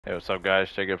Hey, what's up guys?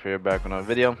 Check it for you back on another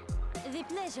video. The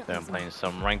pleasure Today I'm is playing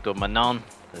some ranked with Manon.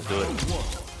 Let's do it.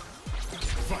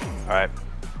 Alright.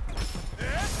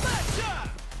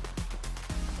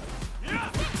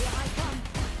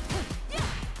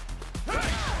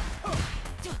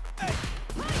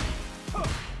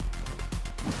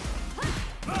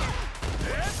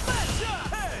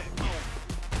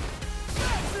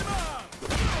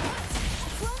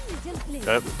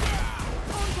 Okay.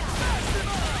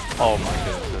 Oh my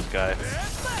goodness, this guy.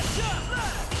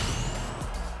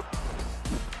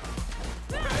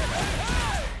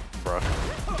 Bruh.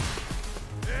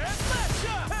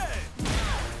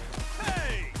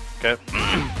 Okay.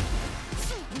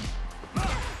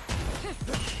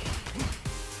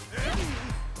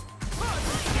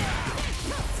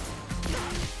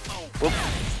 Whoop.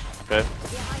 Okay.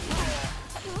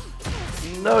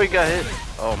 No, he got hit.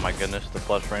 Oh my goodness, the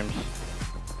plus frames.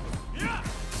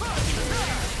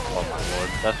 Oh my lord.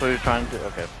 That's what you're trying to do?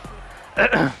 Okay.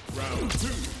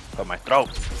 Oh, my throat.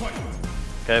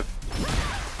 Okay.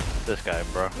 This guy,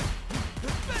 bro.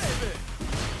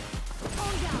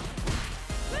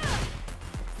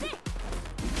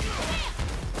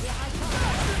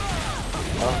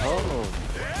 Oh.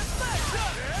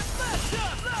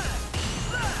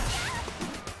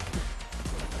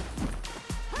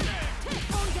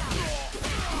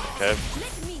 Okay.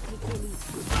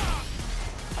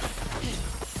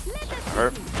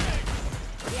 Hurt.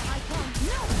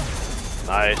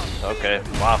 Nice. Okay.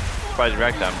 Wow. Surprised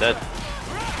react. I'm dead.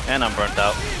 And I'm burnt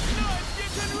out.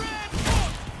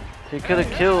 He could have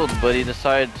killed, but he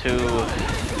decided to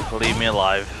leave me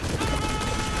alive.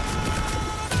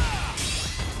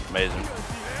 Amazing.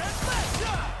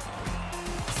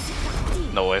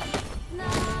 No way.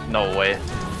 No way.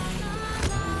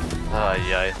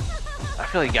 Yeah. I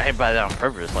feel like he got hit by that on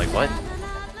purpose. Like, what?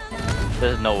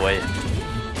 There's no way.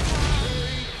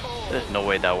 There's no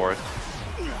way that worked.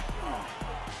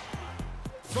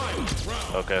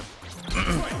 Okay.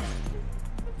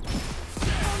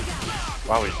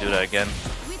 Why would you do that again?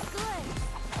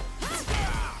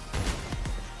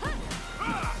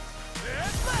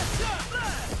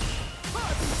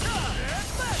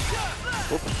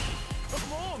 Oops.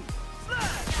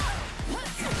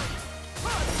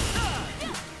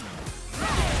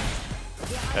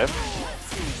 Okay.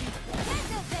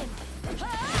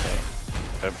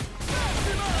 Okay.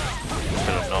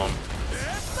 Should have known.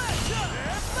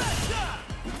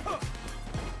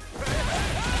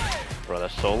 Bro,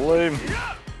 that's so lame.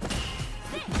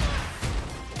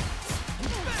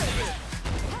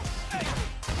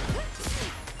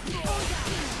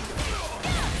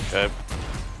 Okay.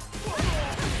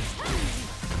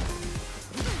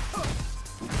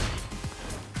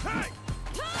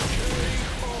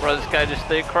 Bro, this guy just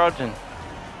stayed crouching.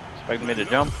 Expect me to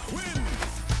jump.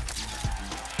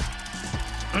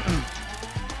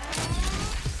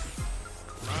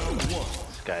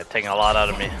 This guy taking a lot out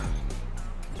of me.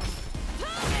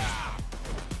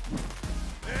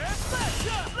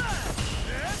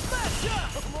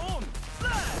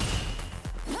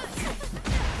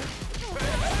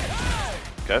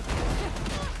 Okay.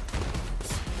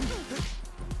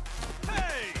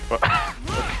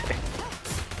 Okay.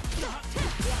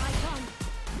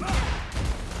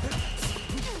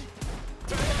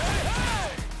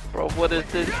 Bro, what is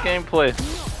this gameplay?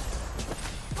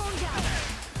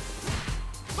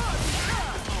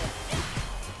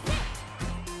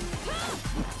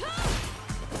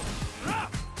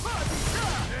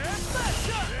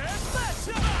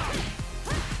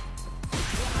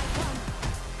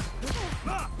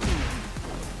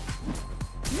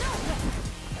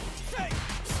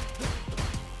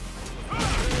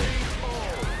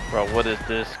 Bro, what is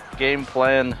this game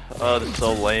plan? Oh, this is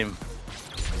so lame.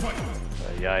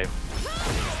 Yeah.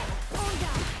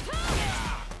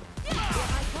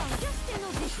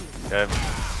 Okay.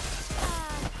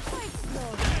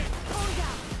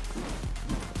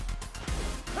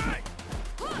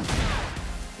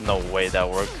 No way that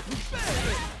worked.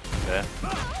 Okay.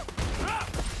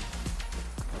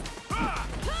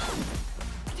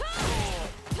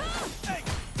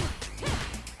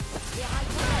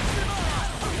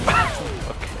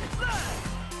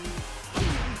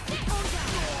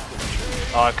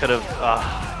 Oh, I could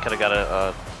have got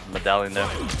a medallion there.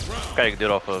 Okay, you can do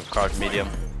it off of crouch medium.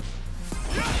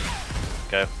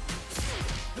 Okay.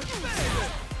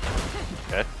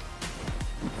 Okay.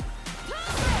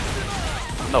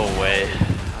 No way.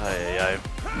 Aye.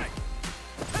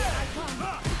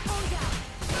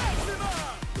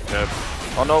 Okay.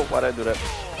 Oh no, why'd I do that?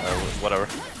 Whatever.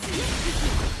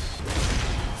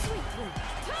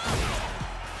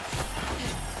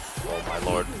 Oh my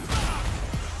lord.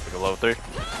 Like a level 3.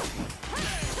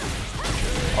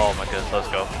 Oh my goodness, let's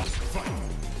go.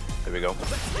 Here we go.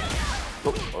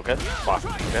 Oh, okay. Fuck.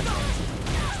 Okay.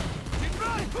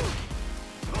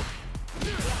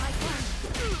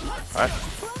 Alright.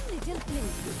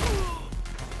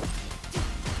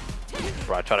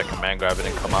 Bro, I try to command grab it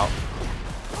and come out.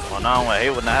 Oh no, I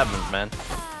hate when that happens, man.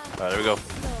 Alright, there we go.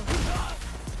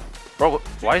 Bro,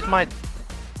 why is my...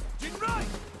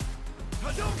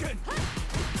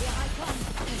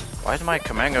 Why does my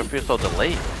command grab feel so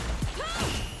delayed?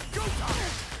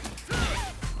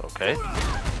 Okay.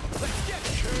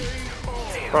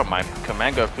 Bro, my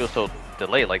command grab feels so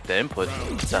delayed, like the input.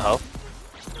 What the hell?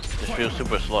 Just feels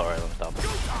super slow. Alright, let me stop.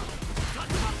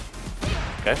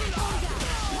 Okay.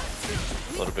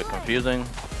 A little bit confusing.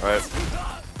 Alright.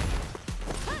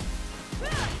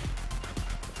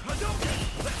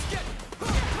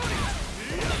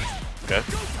 Okay.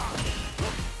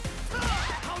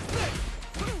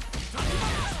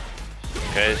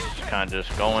 Okay, it's kind of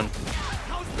just going.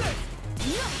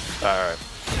 Alright.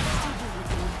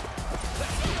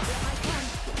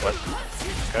 What?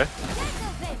 Okay.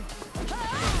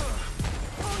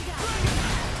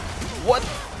 What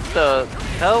the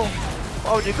hell?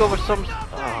 Why would you go for some...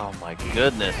 Oh my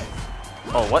goodness.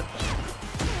 Oh, what?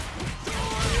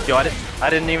 Yo, I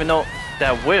didn't even know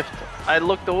that whiffed. I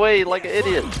looked away like an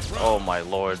idiot. Oh my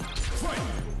lord.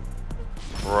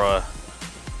 Bruh.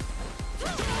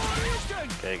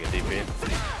 Okay, get DP.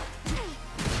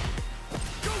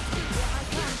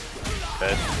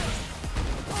 Okay.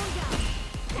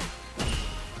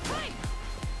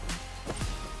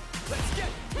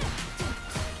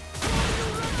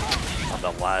 On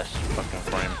the last fucking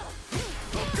frame.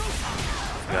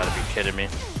 You gotta be kidding me.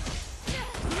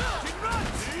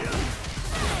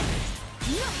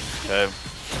 Okay.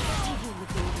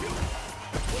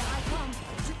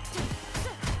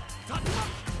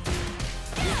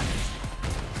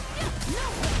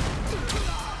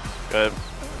 Good.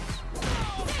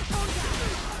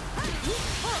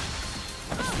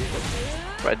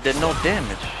 But I did no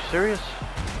damage. Serious?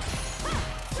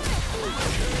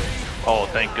 Oh,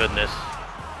 thank goodness.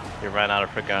 You ran out of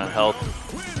freaking health.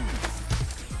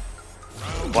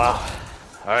 Wow.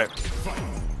 Alright.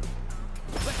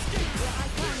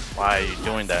 Why are you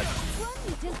doing that?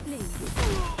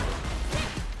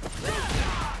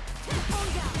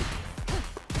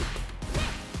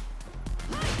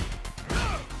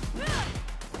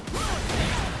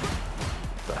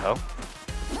 What the hell?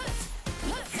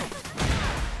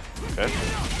 Okay.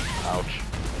 Ouch.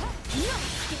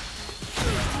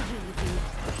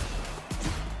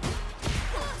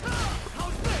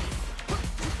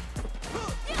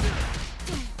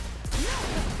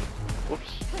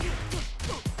 Whoops.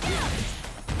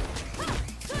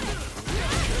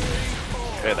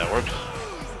 Okay, that works.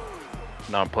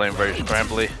 Now I'm playing very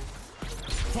scrambly.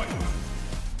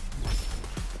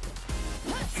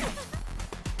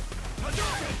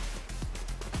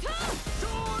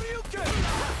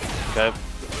 Okay.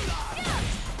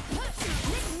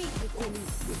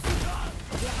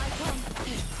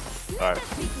 Alright.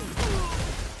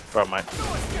 Where am I?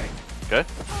 Okay.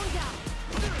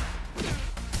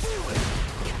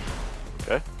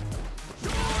 Okay.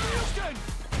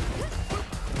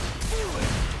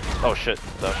 Oh shit.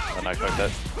 No, I'm not expect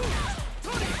that.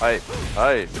 Hi.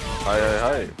 Hi. Hi, hi,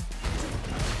 hi.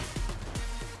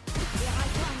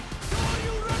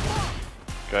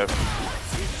 Okay.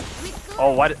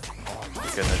 Oh, what? Oh my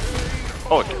goodness.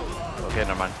 Oh, okay. Okay,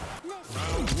 never mind.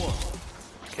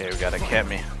 Okay, we gotta camp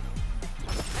me.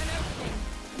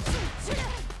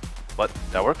 What?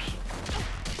 That works?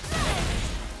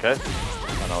 Okay.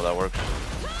 I know that works.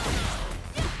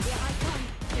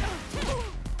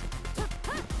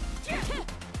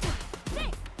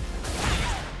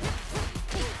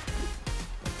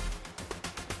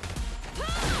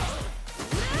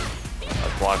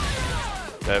 That's blocked.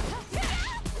 Okay.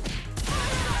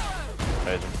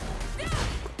 Amazing.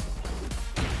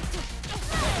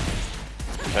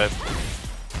 Okay.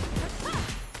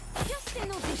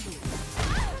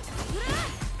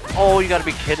 Oh, you gotta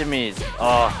be kidding me.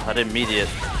 Oh, I didn't meet it.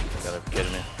 You gotta be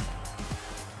kidding me.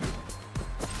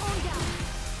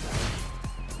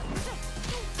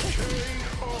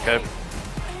 Okay.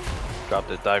 Drop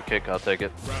the dive kick, I'll take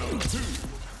it.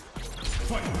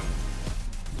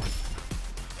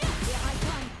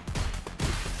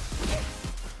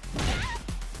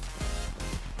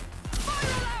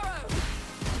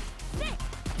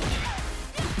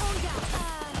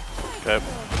 Okay.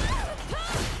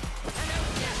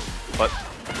 What?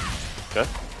 Okay.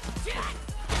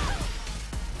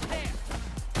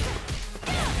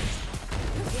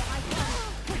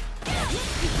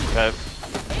 Okay.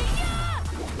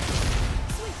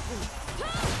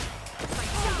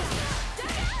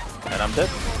 And I'm dead.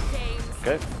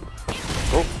 Okay.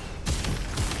 Cool.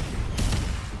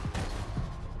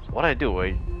 So what I do?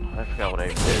 Wait, I forgot what I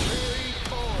did.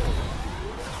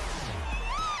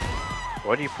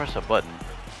 Why do you press a button? I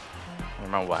don't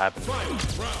remember what happened.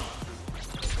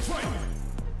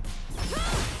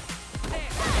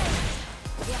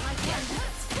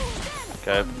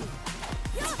 Okay.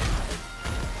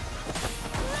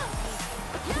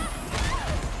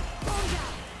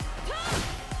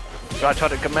 Try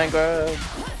to command grab.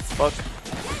 Fuck.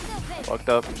 Fucked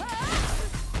up.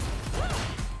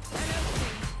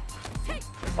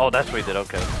 Oh, that's what he did.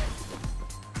 Okay.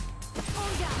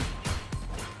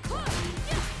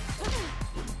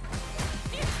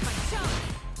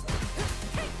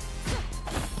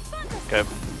 Okay.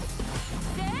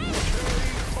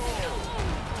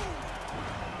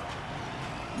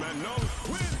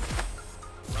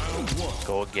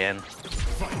 Go again.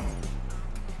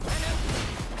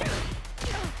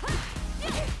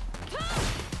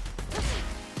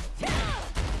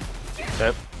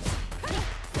 Okay.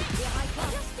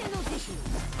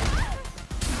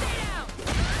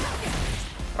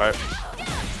 Alright.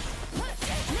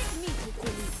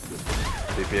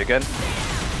 DP again.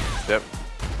 Yep.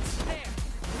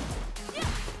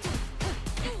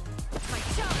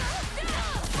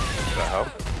 How?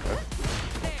 Okay.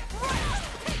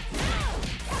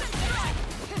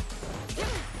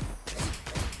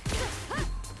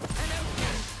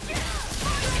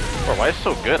 Bro, why is it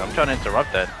so good? I'm trying to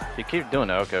interrupt that. You keep doing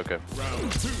that. Okay, okay.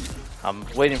 I'm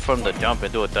waiting for him to jump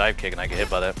and do a dive kick and I get hit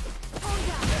by that.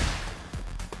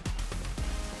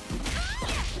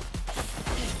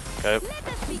 Okay.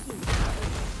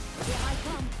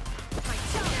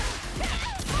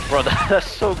 Bro,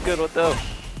 that's so good. What the hell?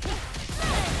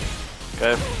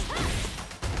 Okay.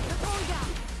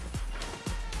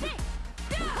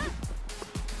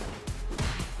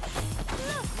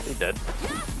 He dead.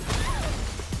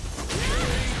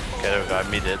 Okay, there we go. I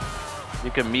mediate. You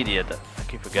can mediate that. I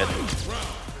keep forgetting.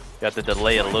 You have to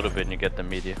delay it a little bit and you get the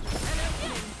media.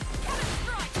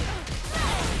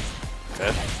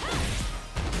 Okay.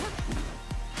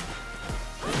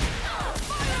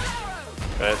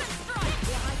 Okay.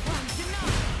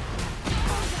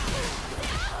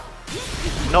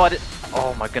 No, I didn't.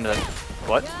 Oh my goodness.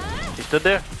 What? He stood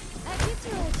there?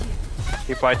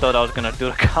 He probably thought I was gonna do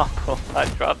the combo. I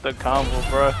dropped the combo,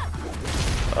 bro.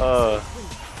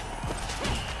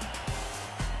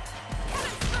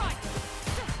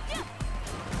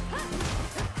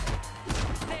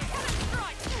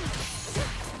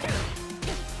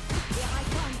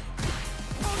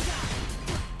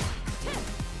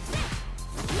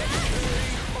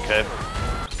 Okay.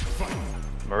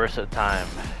 Marissa time.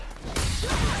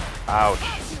 Ouch.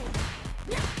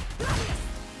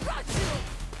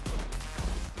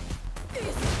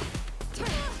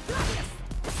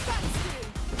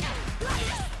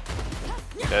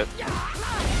 Okay.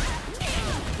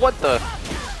 What the?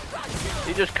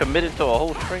 He just committed to a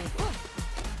whole string?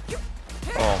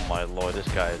 Oh my lord, this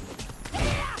guy.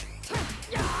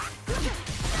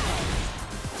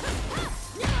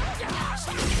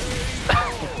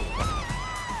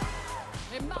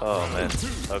 Oh man.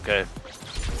 Okay.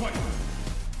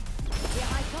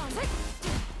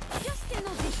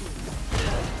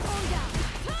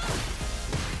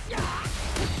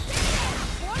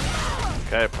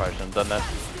 Okay, probably shouldn't have done that.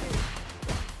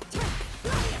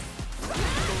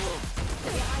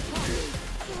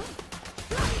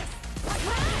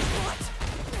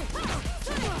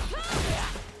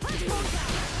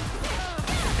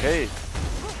 Okay.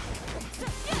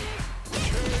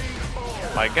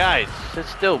 My guy, sit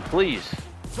still, please.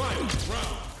 I'm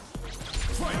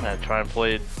gonna try and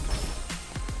play it.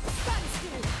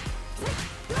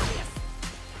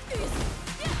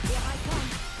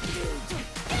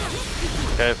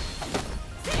 Okay.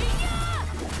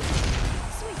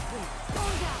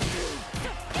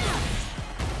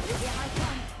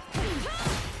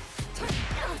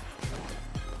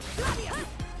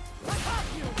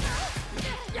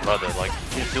 Brother, like,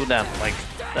 you do that, like,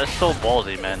 that's so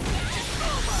ballsy, man.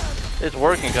 It's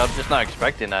working, I'm just not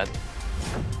expecting that.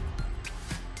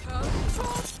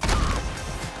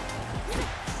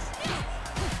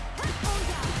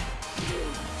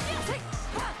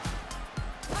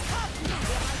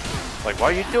 Like, why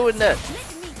are you doing that?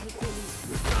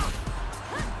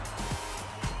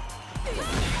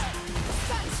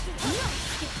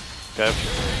 Okay.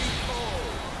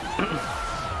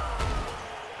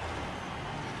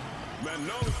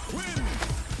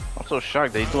 I'm so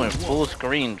shocked that he's doing full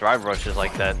screen drive rushes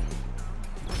like that.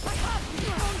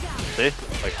 See?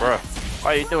 Like, bro,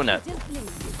 why are you doing that?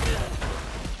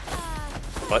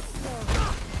 What?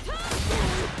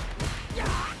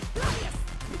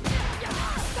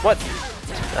 What?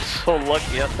 That's so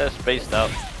lucky. That's spaced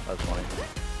out. That's funny.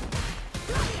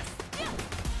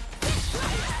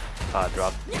 Ah,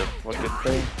 dropped the fucking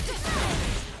thing.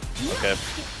 Okay.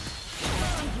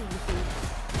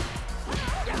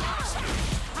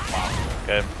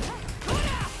 Okay.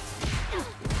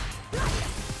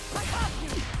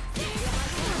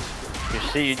 You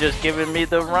see, you're just giving me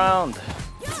the round.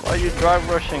 Why are you drive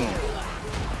rushing?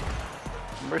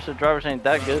 Mercer drivers ain't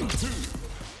that good.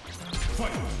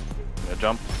 Gonna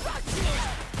jump.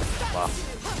 Wow.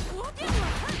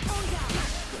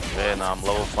 Okay, now I'm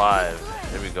level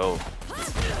 5. Here we go.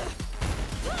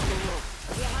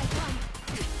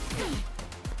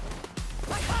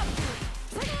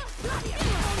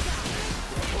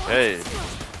 Okay.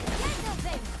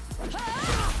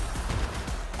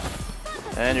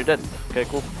 And you're dead. Okay,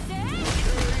 cool.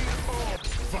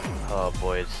 Oh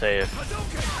boy, it's safe.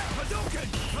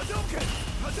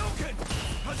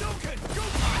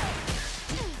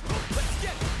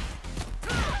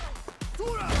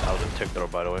 That was a tick throw,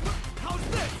 by the way.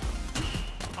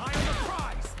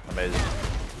 Amazing.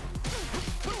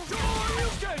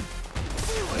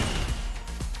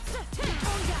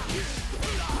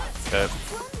 Okay.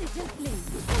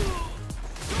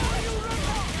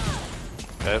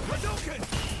 Okay.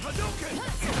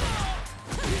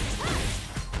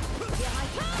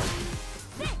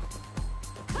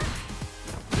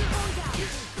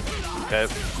 Okay.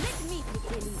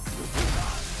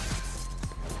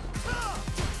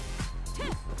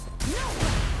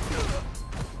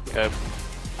 Okay.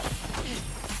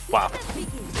 Wow.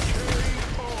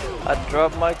 I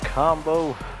dropped my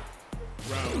combo.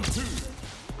 Round 2.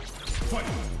 Fight.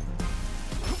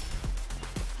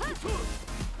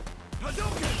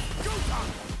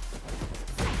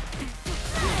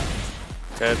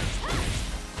 Okay.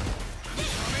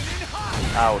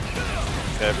 Ouch.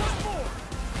 Okay.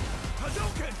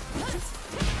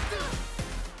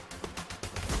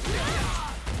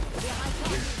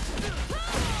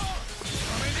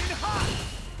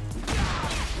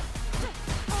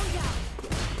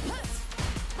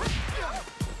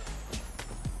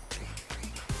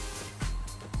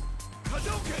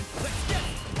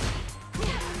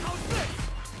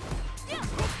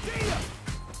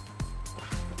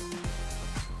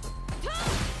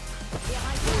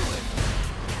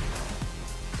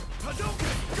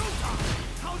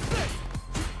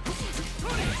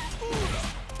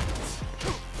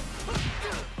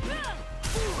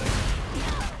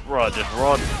 Run, just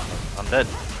run. I'm dead.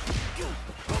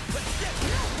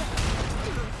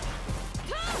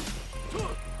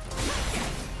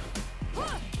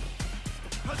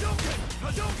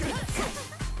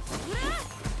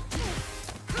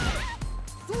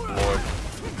 Lord.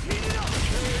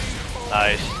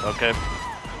 Nice, okay.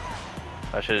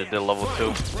 I should have did level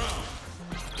 2.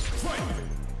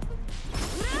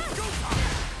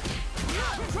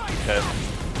 Okay.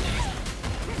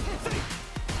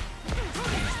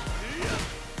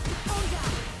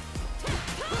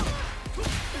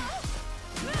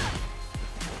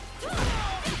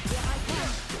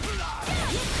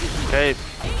 Okay.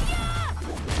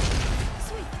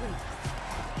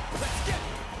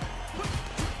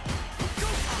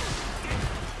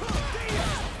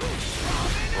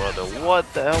 Brother, what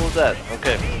the hell was that?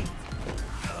 Okay.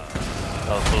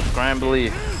 That was so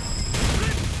scrambly.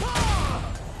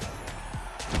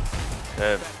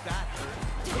 Okay.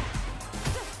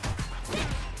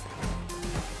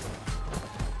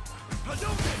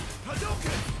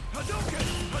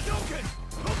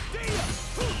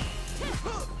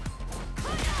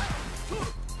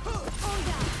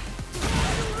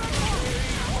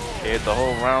 Hit the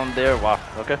whole round there. Wow.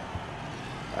 Okay.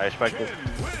 I expect it.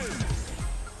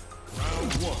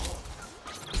 Round 1.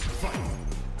 Fight.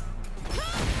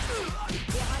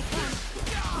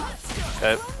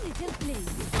 Okay.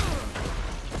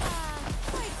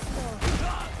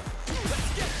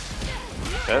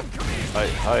 Okay. Hi.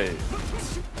 Hi.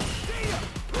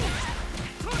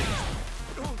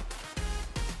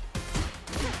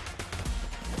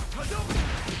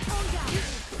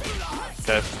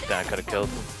 Okay. Damn, I could have killed.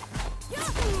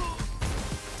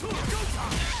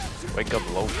 Wake up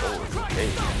low forward. Okay.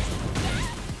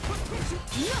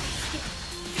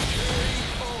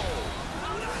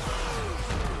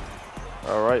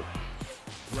 All right.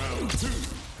 Round 2.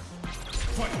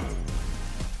 Fight.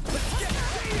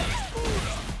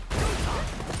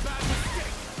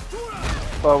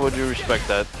 Why would you respect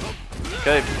that?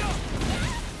 Okay.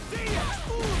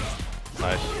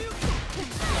 Nice.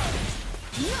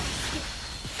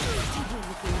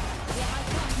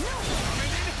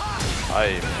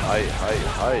 Hi.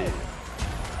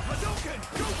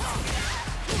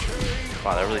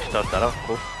 Wow, that really stuffed that up.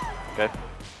 Cool. Okay.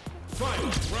 Final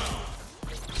round.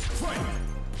 Fight.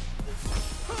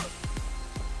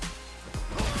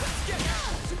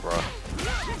 Bruh.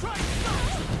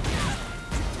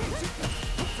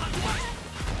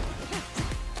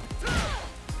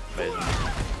 Amazing.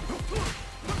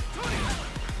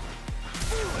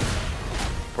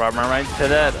 Brought my rank to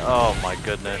that. Oh my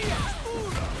goodness.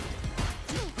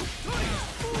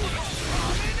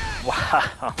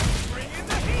 Wow.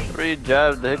 3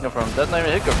 jabs to hit confirm. That's not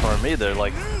even hit confirm either.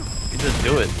 Like, you just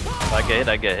do it. If I get hit,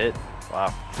 I get hit.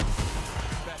 Wow.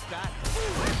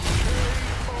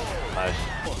 Nice.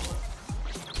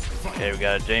 Okay, we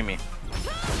got a Jamie.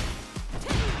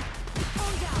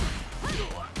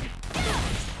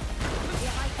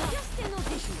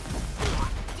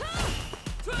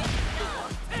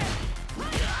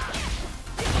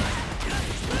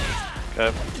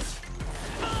 Okay.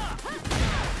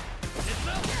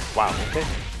 Wow, okay.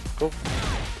 Cool.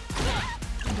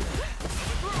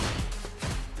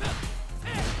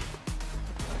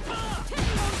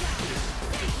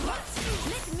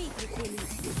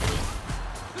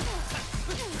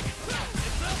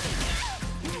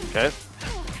 Okay.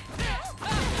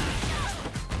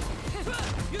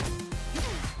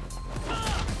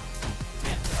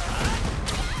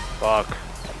 Fuck.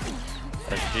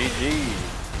 That's GG.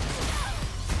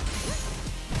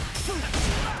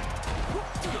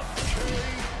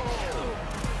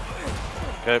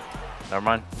 Okay, never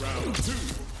mind. Round 2.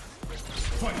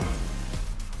 Fight.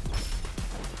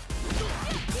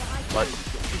 What?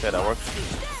 Okay, that works.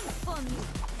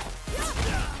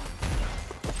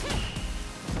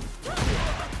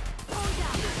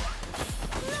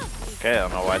 Okay, I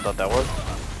don't know why I thought that worked.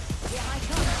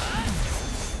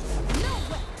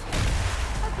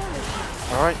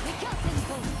 Alright.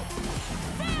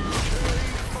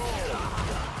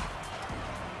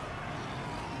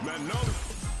 Manon.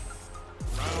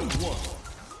 Round 1.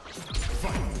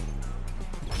 Fight.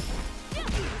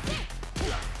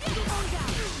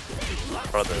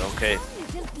 Brother, okay.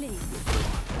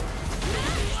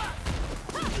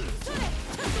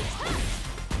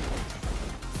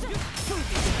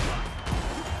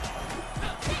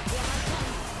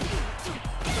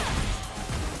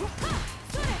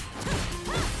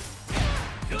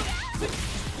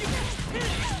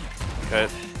 Okay.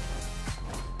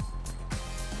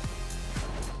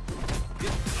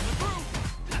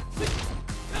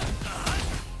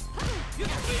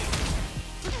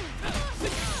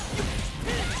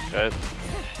 Okay.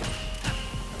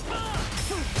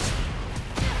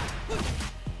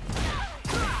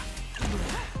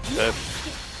 Okay.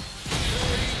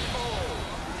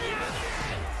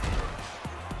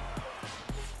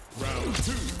 Round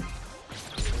 2.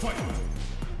 Fight.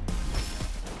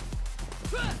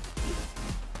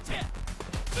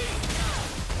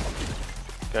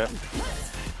 Okay.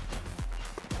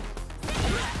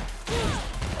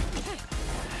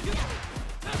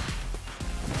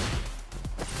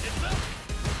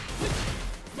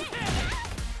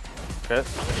 Okay.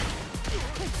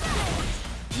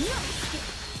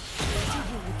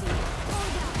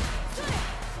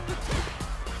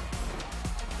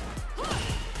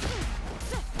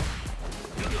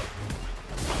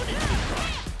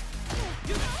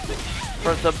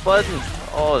 Press the button.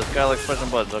 Oh, this guy likes pressing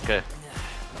buttons. Okay.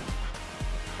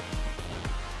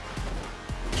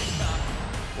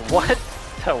 What?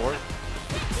 That worked.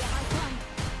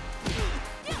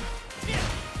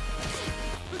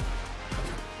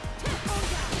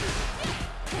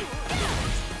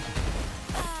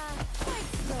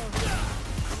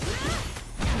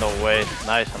 No way.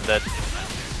 Nice, I'm dead.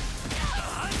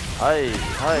 Hi,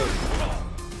 hi.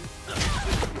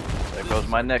 There goes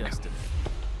my neck.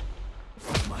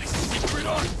 My secret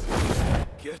art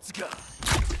gets got.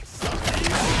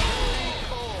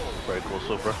 Very cool,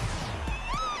 super.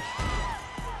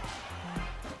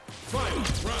 Final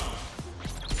round.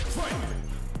 Fight.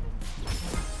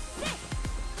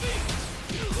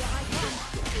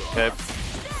 Okay.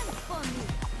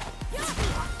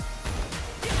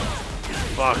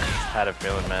 Fuck. Had a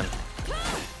feeling, man.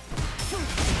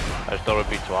 I just thought it would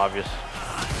be too obvious.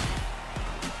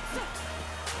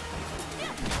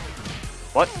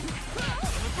 What?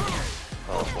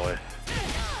 Oh boy.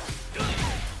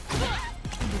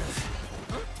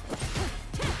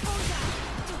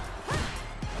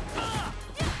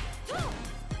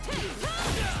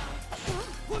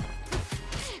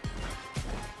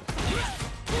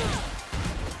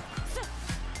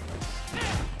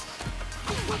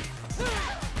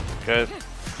 Okay.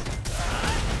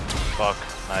 Fuck.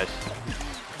 Nice.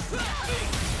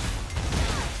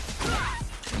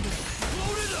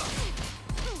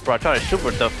 Bro, I tried to shoot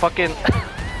with the fucking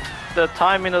the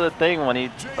timing of the thing when he.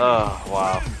 Oh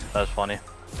wow, that's funny.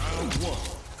 Round one.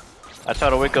 I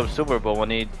tried to wake up Super, but when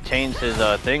he changed his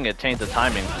thing, it changed the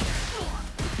timing.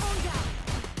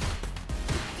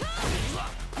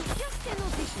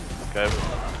 Okay.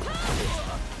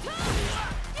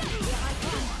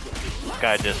 This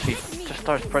guy he just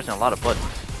starts pressing a lot of buttons.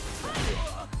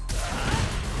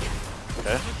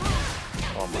 Okay.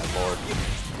 Oh my lord.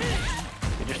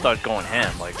 He just starts going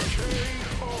ham, like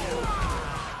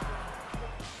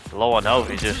low on health,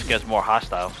 he just gets more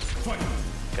hostile.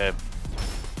 Okay.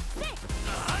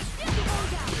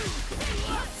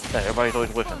 Yeah, everybody's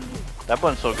always whiffing. That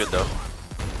button's so good though.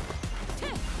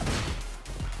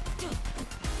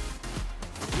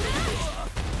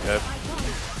 Okay.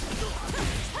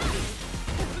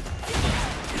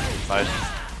 Nice.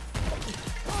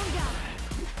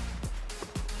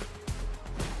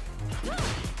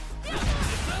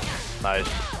 Nice.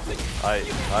 Aye.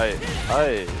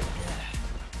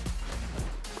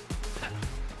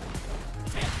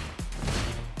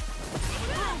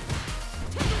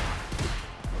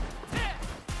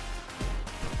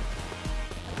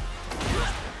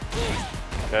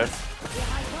 Okay.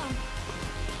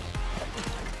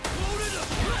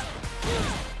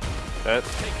 Okay.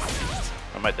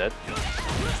 Am I dead?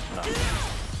 No.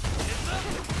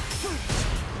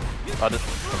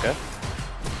 Okay.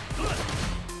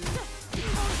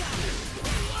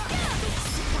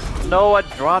 No, I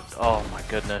dropped. Oh my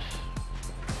goodness.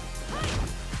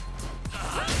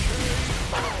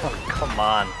 Oh, come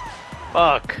on.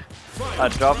 Fuck. I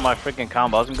dropped my freaking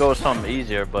combo. I was gonna go with something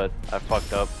easier, but I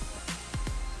fucked up.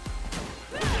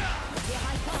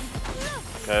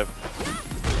 Okay.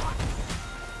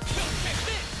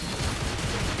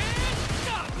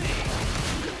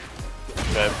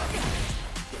 Okay.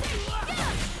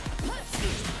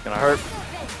 It's gonna hurt.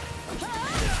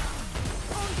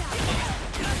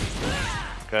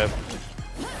 Okay.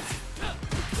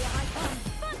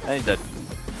 And he's dead.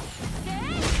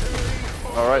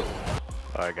 Alright.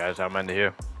 Alright guys, I'm ending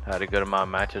here. Had a good amount of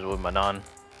matches with Manon.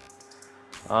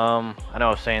 I know I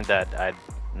was saying that I'm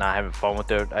not having fun with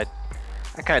her.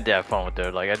 I kind of did have fun with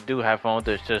her. Like, I do have fun with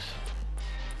her. It's just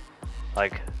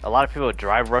like a lot of people are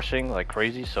drive rushing like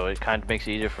crazy, so it kind of makes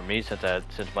it easier for me since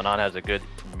Manon has a good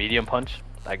medium punch.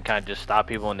 I can kind of just stop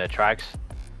people in their tracks,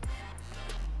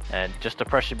 and just the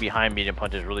pressure behind medium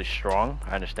punch is really strong.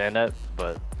 I understand that,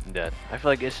 but yeah, I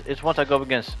feel like it's once I go up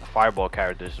against fireball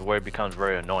characters where it becomes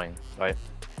very annoying, right?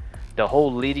 The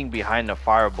whole leading behind the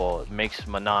fireball makes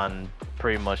Manon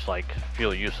pretty much like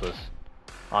feel useless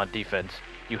on defense.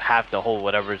 You have to hold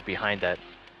whatever is behind that.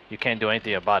 You can't do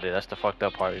anything about it. That's the fucked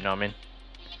up part, you know what I mean?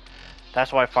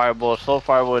 That's why slow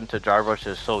fireball into drive rush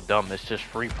is so dumb. It's just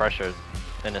free pressure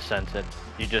in a sense that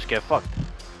you just get fucked.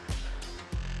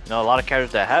 You know, a lot of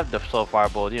characters that have the slow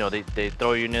fireball, you know, they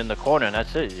throw you in the corner and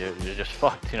that's it. You're just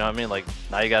fucked, you know what I mean? Like,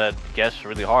 now you gotta guess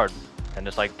really hard. And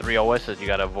it's like 3 OSs you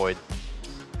gotta avoid.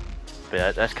 But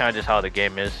yeah, that's kind of just how the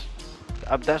game is.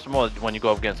 That's more when you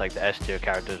go up against like the S tier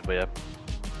characters, but yeah.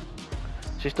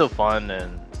 She's still fun,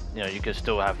 and you know, you can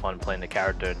still have fun playing the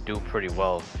character and do pretty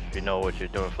well if you know what you're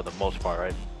doing for the most part,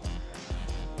 right?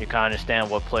 You kind of understand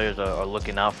what players are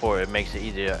looking out for. It makes it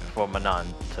easier for Manon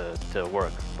to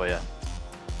work, but yeah.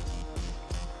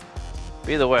 But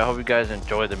either way, I hope you guys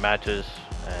enjoy the matches,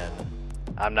 and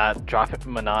I'm not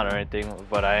dropping Manon or anything,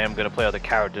 but I am going to play other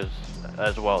characters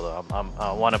as well though.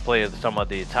 I want to play some of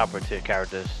the top tier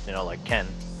characters, you know, like Ken.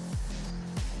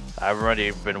 I've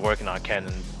already been working on Ken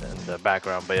in the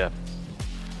background, but yeah.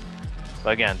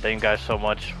 But again, thank you guys so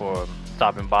much for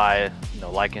stopping by, you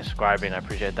know, liking, subscribing. I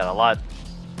appreciate that a lot.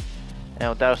 And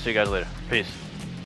with that, I'll see you guys later. Peace.